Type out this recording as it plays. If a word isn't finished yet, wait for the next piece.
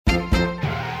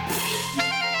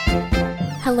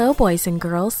Hello, boys and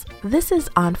girls. This is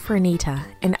Aunt Fernita,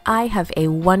 and I have a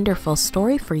wonderful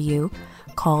story for you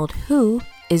called Who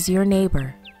is Your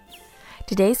Neighbor?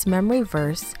 Today's memory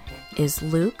verse is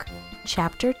Luke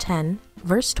chapter 10,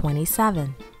 verse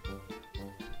 27.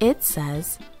 It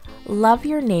says, "Love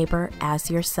your neighbor as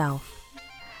yourself."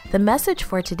 The message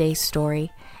for today's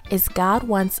story is God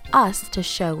wants us to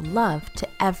show love to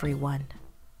everyone.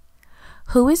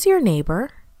 Who is your neighbor?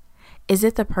 Is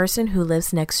it the person who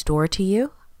lives next door to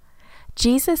you?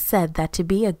 Jesus said that to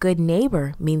be a good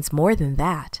neighbor means more than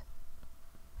that.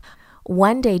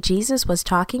 One day Jesus was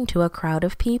talking to a crowd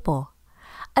of people.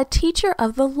 A teacher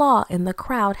of the law in the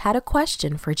crowd had a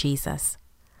question for Jesus.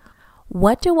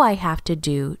 "What do I have to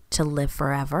do to live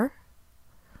forever?"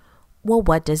 "Well,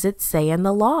 what does it say in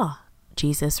the law?"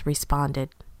 Jesus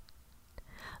responded.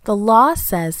 "The law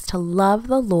says to love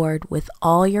the Lord with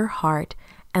all your heart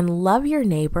and love your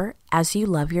neighbor as you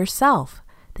love yourself,"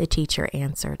 the teacher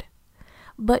answered.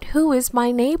 "But who is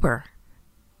my neighbor?"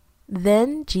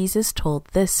 Then Jesus told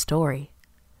this story.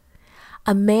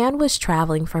 A man was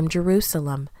traveling from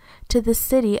Jerusalem to the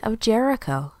city of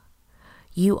Jericho.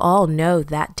 You all know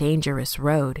that dangerous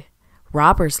road.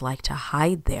 Robbers like to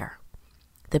hide there.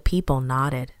 The people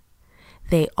nodded.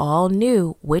 They all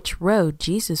knew which road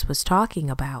Jesus was talking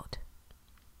about.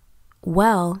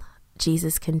 "Well,"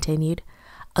 Jesus continued,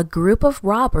 "a group of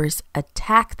robbers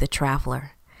attacked the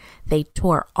traveler. They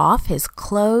tore off his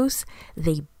clothes,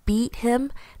 they beat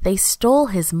him, they stole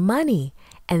his money,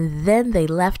 and then they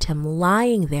left him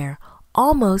lying there,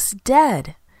 almost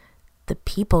dead." The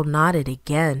people nodded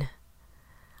again.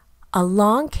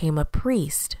 Along came a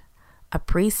priest. A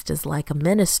priest is like a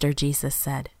minister, Jesus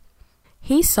said.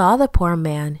 He saw the poor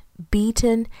man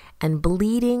beaten and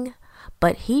bleeding,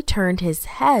 but he turned his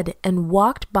head and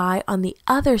walked by on the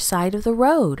other side of the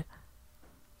road.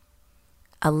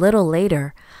 A little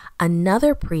later,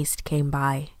 another priest came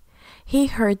by. He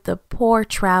heard the poor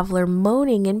traveler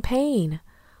moaning in pain.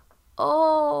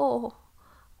 "Oh,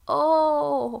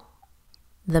 oh."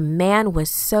 The man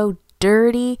was so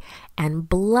dirty and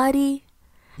bloody.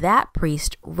 That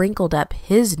priest wrinkled up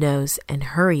his nose and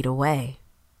hurried away.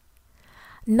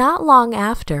 Not long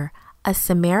after, a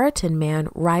Samaritan man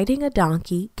riding a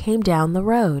donkey came down the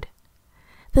road.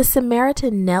 The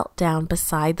Samaritan knelt down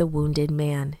beside the wounded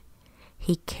man.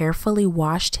 He carefully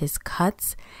washed his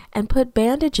cuts and put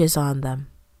bandages on them.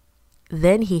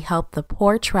 Then he helped the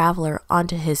poor traveler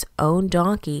onto his own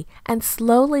donkey and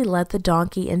slowly led the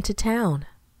donkey into town.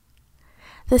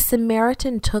 The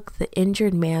Samaritan took the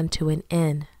injured man to an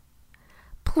inn.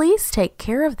 "Please take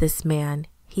care of this man,"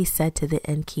 he said to the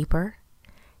innkeeper.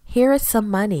 "Here is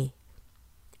some money.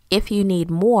 If you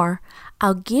need more,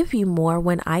 I'll give you more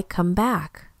when I come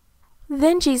back."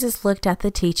 Then Jesus looked at the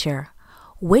teacher.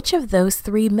 "Which of those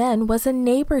three men was a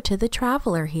neighbor to the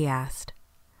traveler?" he asked.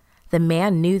 The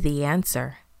man knew the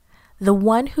answer. "The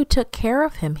one who took care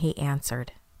of him," he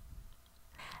answered.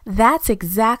 "That's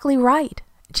exactly right,"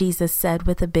 Jesus said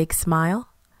with a big smile.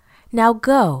 "Now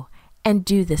go and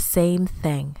do the same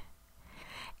thing."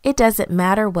 It doesn't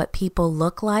matter what people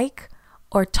look like,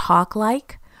 or talk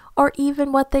like, or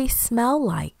even what they smell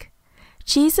like.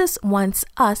 Jesus wants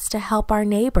us to help our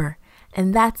neighbor,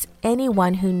 and that's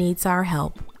anyone who needs our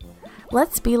help.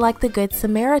 Let's be like the Good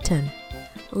Samaritan.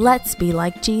 Let's be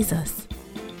like Jesus.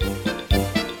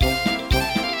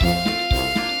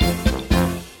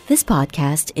 This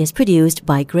podcast is produced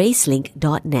by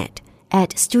Gracelink.net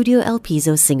at Studio El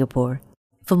Piso, Singapore.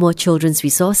 For more children's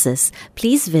resources,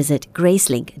 please visit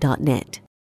Gracelink.net.